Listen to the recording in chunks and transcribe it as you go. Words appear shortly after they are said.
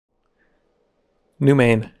New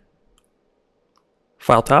main.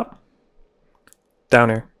 File top.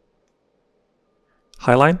 Downer.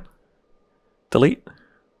 Highline. Delete.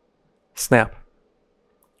 Snap.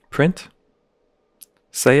 Print.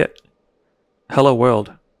 Say it. Hello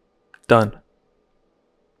world. Done.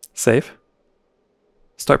 Save.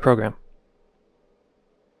 Start program.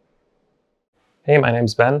 Hey, my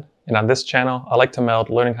name's Ben, and on this channel, I like to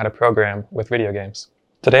meld learning how to program with video games.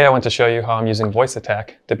 Today I want to show you how I'm using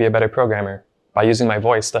VoiceAttack to be a better programmer by using my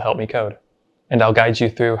voice to help me code. And I'll guide you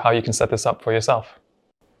through how you can set this up for yourself.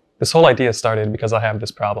 This whole idea started because I have this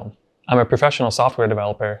problem. I'm a professional software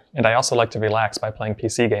developer, and I also like to relax by playing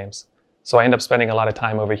PC games. So I end up spending a lot of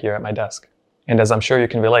time over here at my desk. And as I'm sure you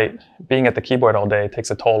can relate, being at the keyboard all day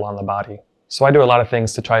takes a toll on the body. So I do a lot of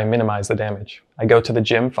things to try and minimize the damage. I go to the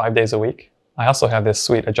gym 5 days a week. I also have this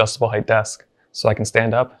sweet adjustable height desk, so I can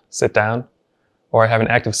stand up, sit down, or I have an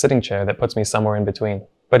active sitting chair that puts me somewhere in between.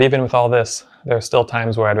 But even with all this, there are still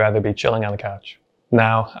times where I'd rather be chilling on the couch.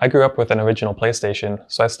 Now, I grew up with an original PlayStation,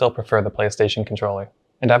 so I still prefer the PlayStation controller.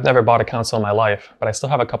 And I've never bought a console in my life, but I still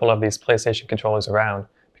have a couple of these PlayStation controllers around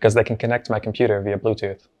because they can connect to my computer via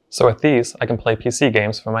Bluetooth. So with these, I can play PC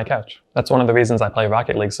games from my couch. That's one of the reasons I play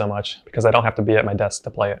Rocket League so much, because I don't have to be at my desk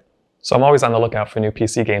to play it. So I'm always on the lookout for new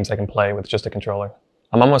PC games I can play with just a controller.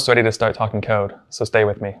 I'm almost ready to start talking code, so stay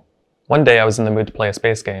with me. One day I was in the mood to play a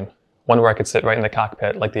space game, one where I could sit right in the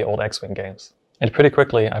cockpit like the old X-Wing games. And pretty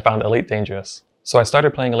quickly I found Elite Dangerous. So I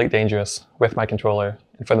started playing Elite Dangerous with my controller,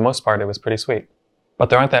 and for the most part it was pretty sweet. But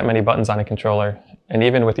there aren't that many buttons on a controller, and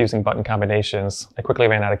even with using button combinations, I quickly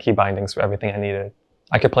ran out of key bindings for everything I needed.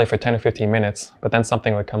 I could play for 10 or 15 minutes, but then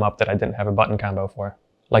something would come up that I didn't have a button combo for,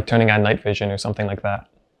 like turning on night vision or something like that.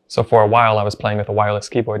 So for a while I was playing with a wireless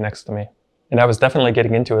keyboard next to me. And I was definitely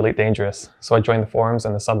getting into Elite Dangerous, so I joined the forums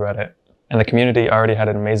and the subreddit, and the community already had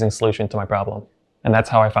an amazing solution to my problem. And that's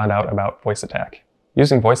how I found out about VoiceAttack.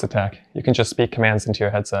 Using VoiceAttack, you can just speak commands into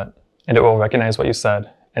your headset, and it will recognize what you said,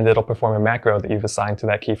 and it'll perform a macro that you've assigned to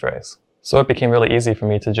that key phrase. So it became really easy for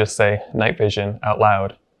me to just say night vision out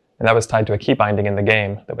loud, and that was tied to a key binding in the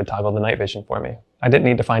game that would toggle the night vision for me. I didn't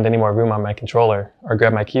need to find any more room on my controller or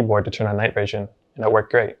grab my keyboard to turn on night vision, and it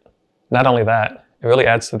worked great. Not only that, it really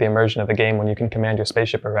adds to the immersion of the game when you can command your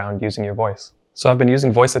spaceship around using your voice. So I've been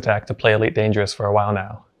using VoiceAttack to play Elite Dangerous for a while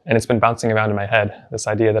now, and it's been bouncing around in my head, this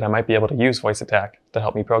idea that I might be able to use VoiceAttack to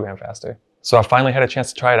help me program faster. So I finally had a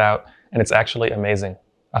chance to try it out, and it's actually amazing.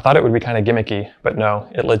 I thought it would be kind of gimmicky, but no,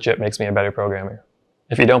 it legit makes me a better programmer.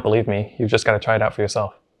 If you don't believe me, you've just got to try it out for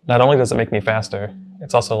yourself. Not only does it make me faster,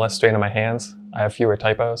 it's also less strain on my hands, I have fewer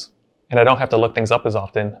typos, and I don't have to look things up as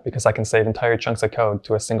often because I can save entire chunks of code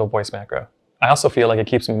to a single voice macro. I also feel like it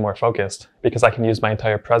keeps me more focused because I can use my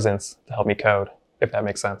entire presence to help me code, if that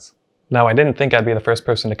makes sense. Now, I didn't think I'd be the first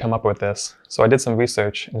person to come up with this, so I did some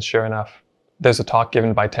research, and sure enough, there's a talk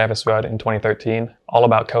given by Tavis Rudd in 2013 all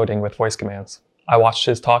about coding with voice commands. I watched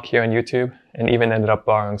his talk here on YouTube and even ended up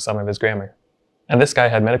borrowing some of his grammar. And this guy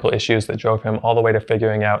had medical issues that drove him all the way to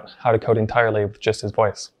figuring out how to code entirely with just his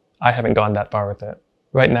voice. I haven't gone that far with it.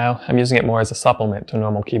 Right now, I'm using it more as a supplement to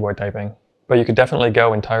normal keyboard typing, but you could definitely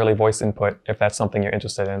go entirely voice input if that's something you're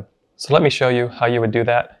interested in. So let me show you how you would do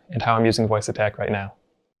that and how I'm using VoiceAttack right now.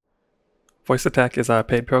 VoiceAttack is a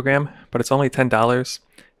paid program, but it's only $10,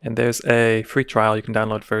 and there's a free trial you can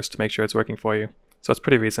download first to make sure it's working for you. So it's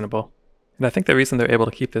pretty reasonable. And I think the reason they're able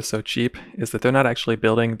to keep this so cheap is that they're not actually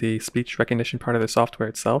building the speech recognition part of their software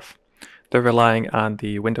itself. They're relying on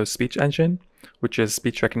the Windows speech engine, which is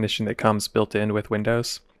speech recognition that comes built in with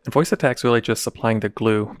Windows. And VoiceAttack's really just supplying the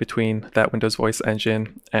glue between that Windows voice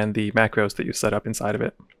engine and the macros that you set up inside of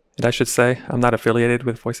it. And I should say, I'm not affiliated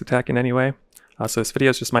with VoiceAttack in any way, so this video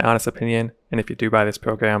is just my honest opinion, and if you do buy this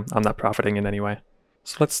program, I'm not profiting in any way.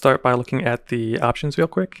 So let's start by looking at the options real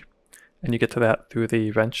quick, and you get to that through the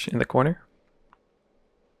wrench in the corner.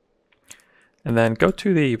 And then go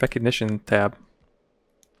to the Recognition tab,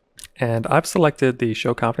 and I've selected the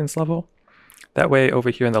Show Confidence Level. That way over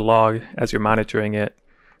here in the log, as you're monitoring it,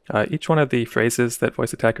 each one of the phrases that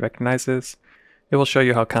VoiceAttack recognizes, it will show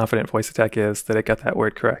you how confident VoiceAttack is that it got that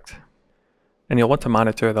word correct. And you'll want to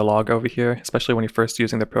monitor the log over here, especially when you're first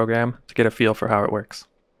using the program, to get a feel for how it works.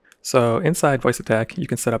 So inside VoiceAttack, you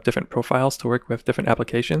can set up different profiles to work with different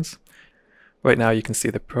applications. Right now you can see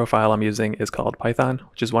the profile I'm using is called Python,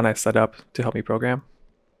 which is one I set up to help me program.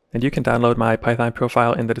 And you can download my Python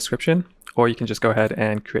profile in the description, or you can just go ahead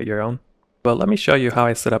and create your own. But let me show you how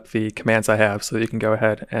I set up the commands I have so that you can go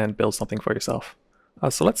ahead and build something for yourself.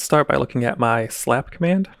 So let's start by looking at my slap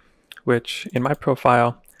command, which in my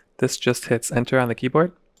profile, this just hits enter on the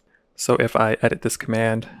keyboard. So if I edit this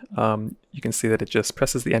command, you can see that it just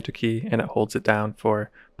presses the enter key and it holds it down for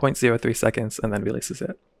 0.03 seconds and then releases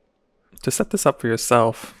it. To set this up for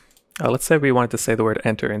yourself, let's say we wanted to say the word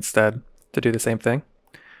enter instead. To do the same thing,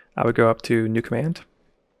 I would go up to new command.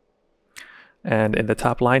 And in the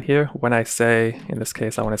top line here, when I say, in this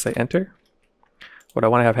case, I want to say enter, what I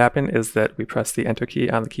want to have happen is that we press the enter key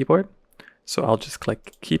on the keyboard. So I'll just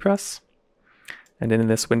click key press. And then in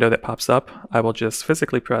this window that pops up, I will just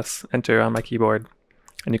physically press enter on my keyboard.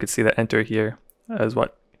 And you can see that enter here is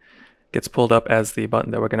what gets pulled up as the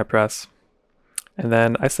button that we're going to press. And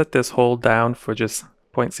then I set this hold down for just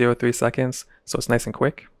 0.03 seconds, so it's nice and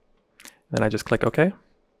quick. And then I just click OK, and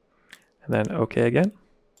then OK again.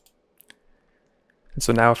 And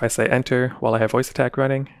so now if I say enter while I have VoiceAttack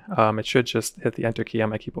running, it should just hit the enter key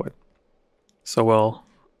on my keyboard. So we'll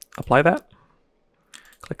apply that,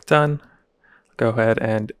 click done, go ahead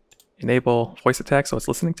and enable VoiceAttack so it's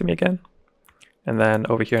listening to me again. And then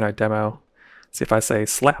over here in our demo, see if I say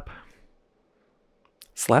slap.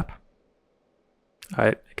 Slap. All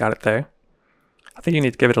right, got it there. I think you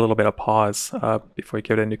need to give it a little bit of pause before you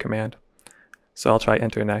give it a new command. So I'll try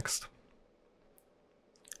enter next.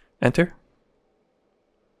 Enter.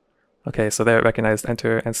 Okay, so there it recognized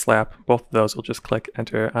enter and slap. Both of those will just click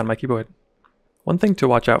enter on my keyboard. One thing to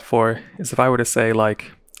watch out for is if I were to say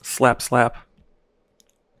like slap slap,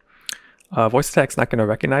 VoiceAttack's not going to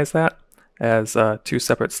recognize that as two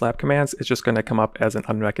separate slap commands. It's just going to come up as an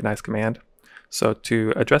unrecognized command. So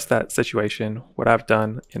to address that situation, what I've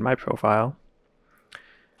done in my profile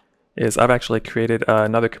is I've actually created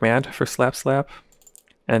another command for slap slap.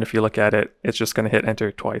 And if you look at it, it's just going to hit enter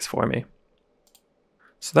twice for me.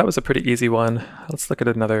 So that was a pretty easy one. Let's look at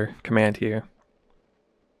another command here.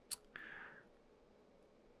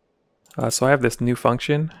 So I have this new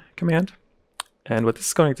function command. And what this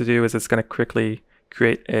is going to do is it's going to quickly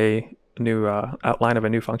create a new outline of a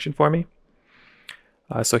new function for me.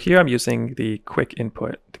 So here I'm using the quick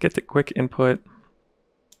input. To get the quick input,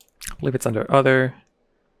 I believe it's under other,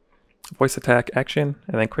 VoiceAttack action,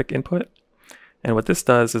 and then quick input. And what this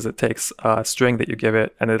does is it takes a string that you give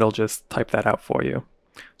it and it'll just type that out for you.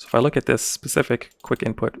 So if I look at this specific quick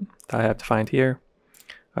input that I have defined here,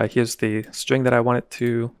 here's the string that I want it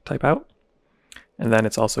to type out. And then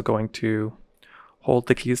it's also going to hold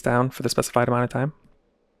the keys down for the specified amount of time.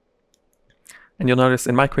 And you'll notice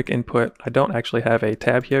in my quick input, I don't actually have a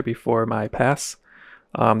tab here before my pass.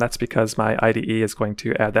 That's because my IDE is going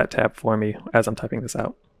to add that tab for me as I'm typing this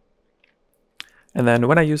out. And then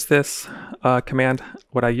when I use this command,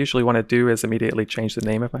 what I usually want to do is immediately change the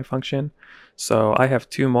name of my function. So I have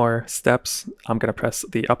two more steps. I'm going to press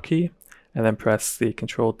the up key and then press the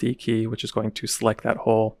Control D key, which is going to select that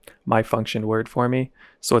whole my function word for me.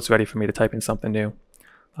 So it's ready for me to type in something new.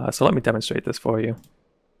 So let me demonstrate this for you.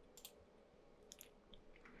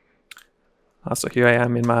 So here I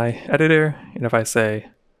am in my editor, and if I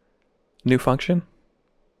say new function,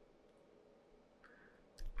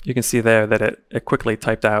 you can see there that it quickly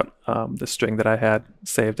typed out the string that I had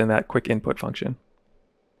saved in that quick input function.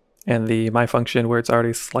 And the my function word's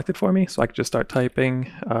already selected for me, so I could just start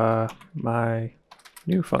typing my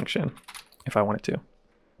new function if I wanted to.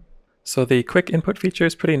 So the quick input feature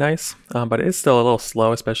is pretty nice, but it is still a little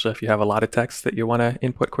slow, especially if you have a lot of text that you want to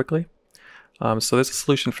input quickly. So there's a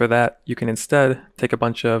solution for that. You can instead take a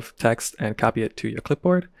bunch of text and copy it to your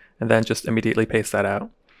clipboard, and then just immediately paste that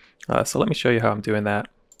out. So let me show you how I'm doing that.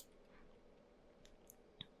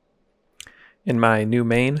 In my new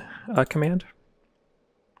main command,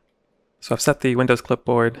 so I've set the Windows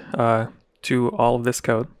clipboard to all of this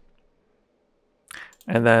code.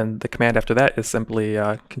 And then the command after that is simply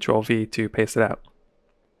Control V to paste it out.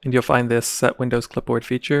 And you'll find this Set Windows Clipboard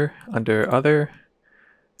feature under Other.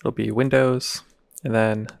 It'll be Windows, and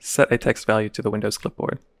then set a text value to the Windows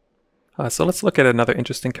clipboard. So let's look at another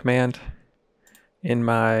interesting command in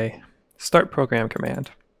my Start Program command.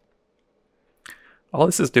 All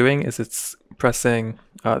this is doing is it's pressing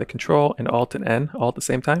the Control and Alt and N all at the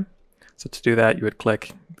same time. So to do that, you would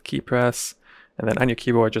click key press, and then on your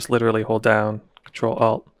keyboard, just literally hold down Control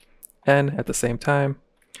Alt N at the same time.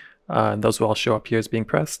 And those will all show up here as being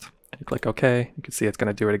pressed. And you click OK, you can see it's going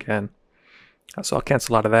to do it again. So I'll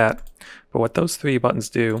cancel out of that. But what those three buttons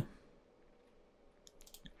do,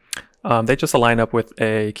 they just align up with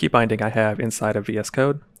a key binding I have inside of VS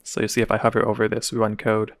Code. So you see if I hover over this run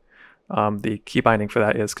code, the key binding for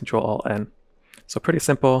that is Control Alt N. So pretty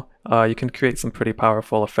simple. You can create some pretty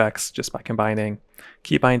powerful effects just by combining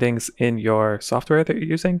key bindings in your software that you're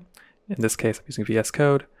using. In this case, I'm using VS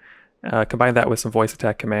Code. Combine that with some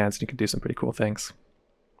VoiceAttack commands, and you can do some pretty cool things.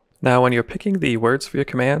 Now, when you're picking the words for your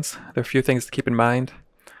commands, there are a few things to keep in mind.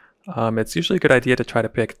 It's usually a good idea to try to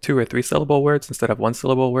pick 2 or 3 syllable words instead of 1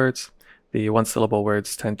 syllable words. The 1 syllable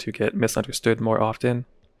words tend to get misunderstood more often.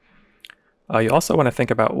 You also want to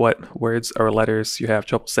think about what words or letters you have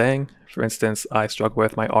trouble saying. For instance, I struggle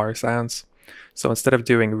with my R sounds. So instead of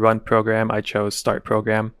doing run program, I chose start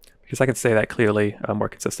program because I can say that clearly more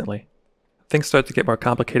consistently. Things start to get more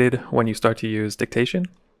complicated when you start to use dictation.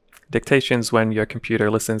 Dictation's when your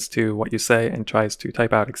computer listens to what you say and tries to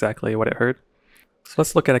type out exactly what it heard. So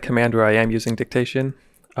let's look at a command where I am using dictation,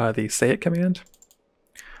 the say it command.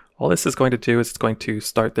 All this is going to do is it's going to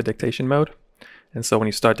start the dictation mode. And so when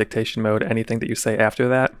you start dictation mode, anything that you say after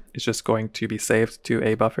that is just going to be saved to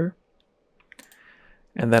a buffer.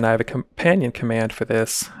 And then I have a companion command for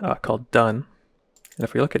this called done. And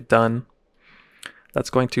if we look at done, that's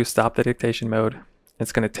going to stop the dictation mode.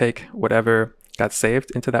 It's going to take whatever got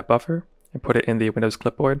saved into that buffer and put it in the Windows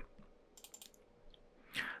clipboard.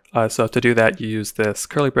 So to do that, you use this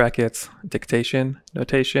curly brackets dictation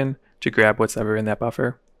notation to grab what's ever in that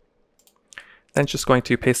buffer. Then it's just going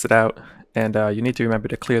to paste it out, and you need to remember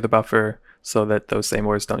to clear the buffer so that those same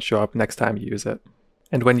words don't show up next time you use it.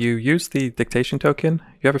 And when you use the dictation token,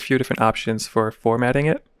 you have a few different options for formatting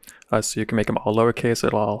it. So you can make them all lowercase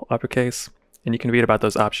or all uppercase, and you can read about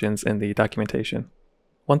those options in the documentation.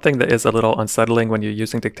 One thing that is a little unsettling when you're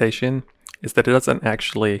using dictation is that it doesn't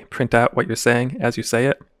actually print out what you're saying as you say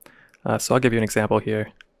it. So I'll give you an example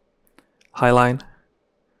here. Highline,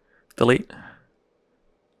 delete,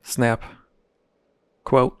 snap,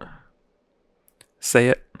 quote, say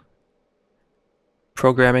it,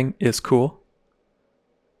 programming is cool,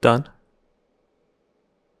 done.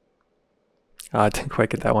 I didn't quite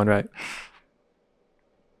get that one right.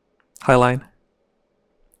 Highline,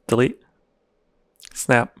 delete,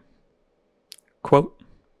 snap, quote,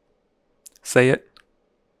 say it,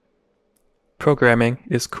 programming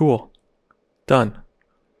is cool, done.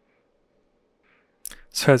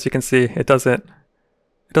 So as you can see, it doesn't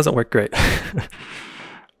work great.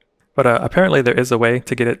 But apparently there is a way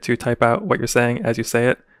to get it to type out what you're saying as you say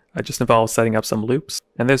it. It just involves setting up some loops.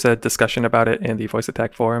 And there's a discussion about it in the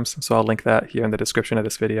VoiceAttack forums, so I'll link that here in the description of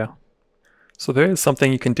this video. So there is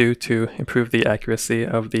something you can do to improve the accuracy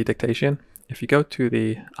of the dictation. If you go to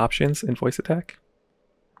the options in VoiceAttack,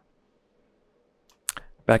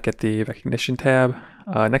 back at the recognition tab,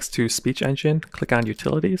 next to speech engine, click on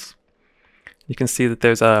utilities. You can see that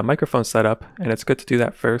there's a microphone setup, and it's good to do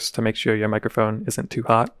that first to make sure your microphone isn't too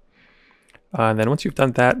hot. And then once you've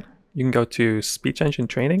done that, you can go to speech engine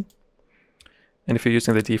training. And if you're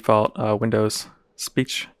using the default Windows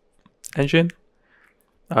speech engine,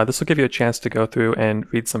 this will give you a chance to go through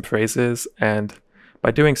and read some phrases, and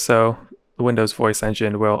by doing so, the Windows voice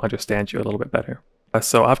engine will understand you a little bit better.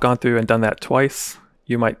 So I've gone through and done that twice.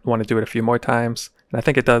 You might want to do it a few more times, and I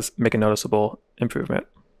think it does make a noticeable improvement.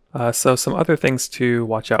 So some other things to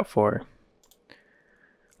watch out for.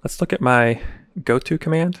 Let's look at my go-to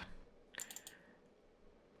command.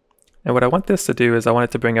 And what I want this to do is I want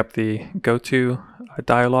it to bring up the go-to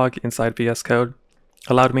dialog inside VS Code.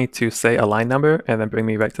 Allowed me to say a line number and then bring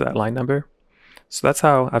me right to that line number. So that's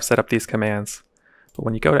how I've set up these commands. But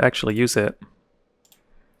when you go to actually use it,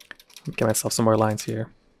 let me get myself some more lines here.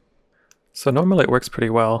 So normally it works pretty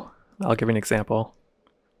well. I'll give you an example.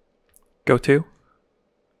 Go to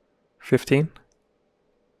 15.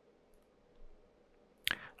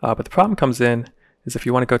 But the problem comes in is if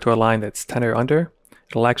you want to go to a line that's 10 or under,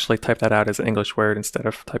 it'll actually type that out as an English word instead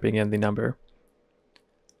of typing in the number.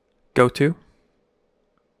 Go to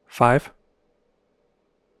 5.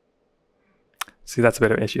 See, that's a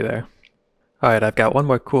bit of an issue there. Alright, I've got one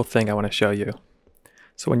more cool thing I want to show you.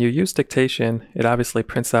 So when you use dictation, it obviously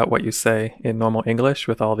prints out what you say in normal English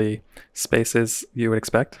with all the spaces you would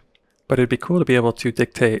expect. But it'd be cool to be able to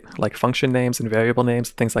dictate like function names and variable names,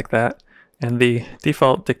 things like that. And the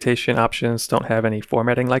default dictation options don't have any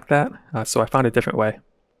formatting like that, so I found a different way.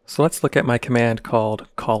 So let's look at my command called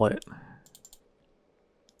call it.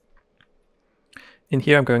 In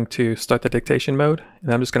here I'm going to start the dictation mode,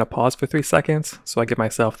 and I'm just going to pause for 3 seconds, so I give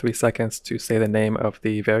myself 3 seconds to say the name of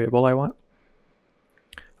the variable I want.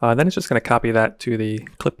 Then it's just going to copy that to the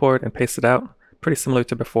clipboard and paste it out, pretty similar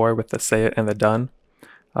to before with the say it and the done.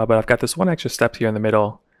 But I've got this one extra step here in the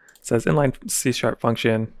middle. It says inline C#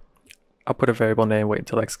 function. I'll put a variable name, wait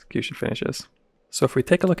until execution finishes. So if we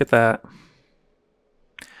take a look at that,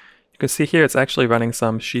 you can see here it's actually running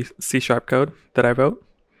some C# code that I wrote.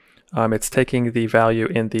 It's taking the value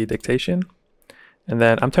in the dictation, and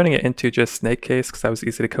then I'm turning it into just snake case because that was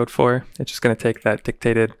easy to code for. It's just going to take that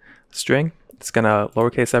dictated string, it's going to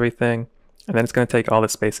lowercase everything, and then it's going to take all the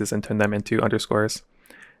spaces and turn them into underscores.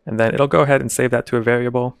 And then it'll go ahead and save that to a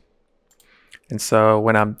variable. And so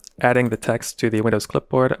when I'm adding the text to the Windows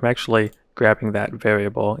clipboard, I'm actually grabbing that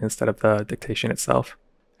variable instead of the dictation itself.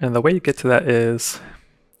 And the way you get to that is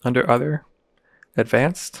under Other,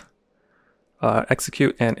 Advanced,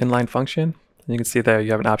 Execute an inline function. And you can see there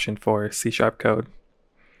you have an option for C# code.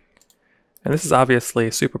 And this is obviously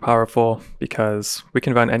super powerful because we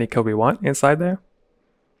can run any code we want inside there.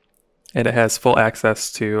 And it has full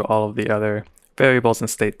access to all of the other variables and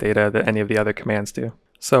state data that any of the other commands do.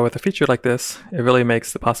 So with a feature like this, it really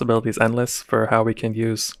makes the possibilities endless for how we can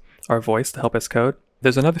use our voice to help us code.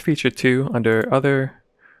 There's another feature too under Other,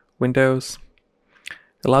 Windows.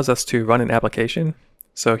 It allows us to run an application.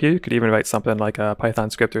 So here you could even write something like a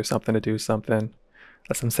Python script or something to do something.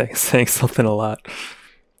 That's I'm saying something a lot.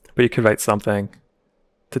 But you could write something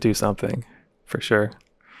to do something for sure.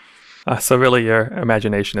 So really your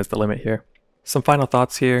imagination is the limit here. Some final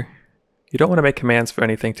thoughts here. You don't want to make commands for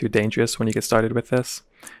anything too dangerous when you get started with this.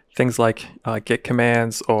 Things like git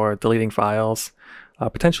commands or deleting files.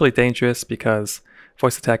 Potentially dangerous because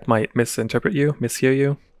VoiceAttack might mishear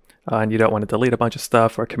you, and you don't want to delete a bunch of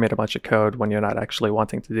stuff or commit a bunch of code when you're not actually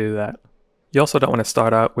wanting to do that. You also don't want to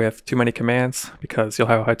start out with too many commands because you'll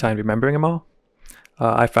have a hard time remembering them all.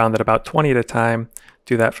 I found that about 20 at a time,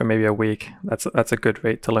 do that for maybe a week. That's a good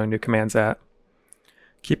rate to learn new commands at.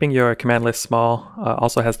 Keeping your command list small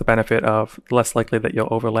also has the benefit of less likely that you'll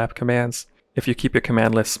overlap commands. If you keep your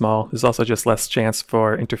command list small, there's also just less chance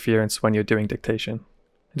for interference when you're doing dictation.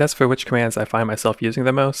 And as for which commands I find myself using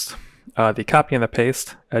the most, the copy and the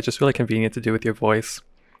paste are just really convenient to do with your voice.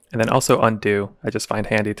 And then also undo, I just find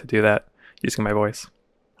handy to do that using my voice.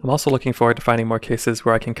 I'm also looking forward to finding more cases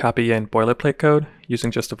where I can copy in boilerplate code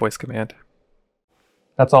using just a voice command.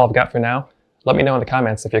 That's all I've got for now. Let me know in the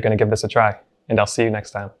comments if you're going to give this a try, and I'll see you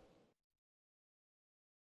next time.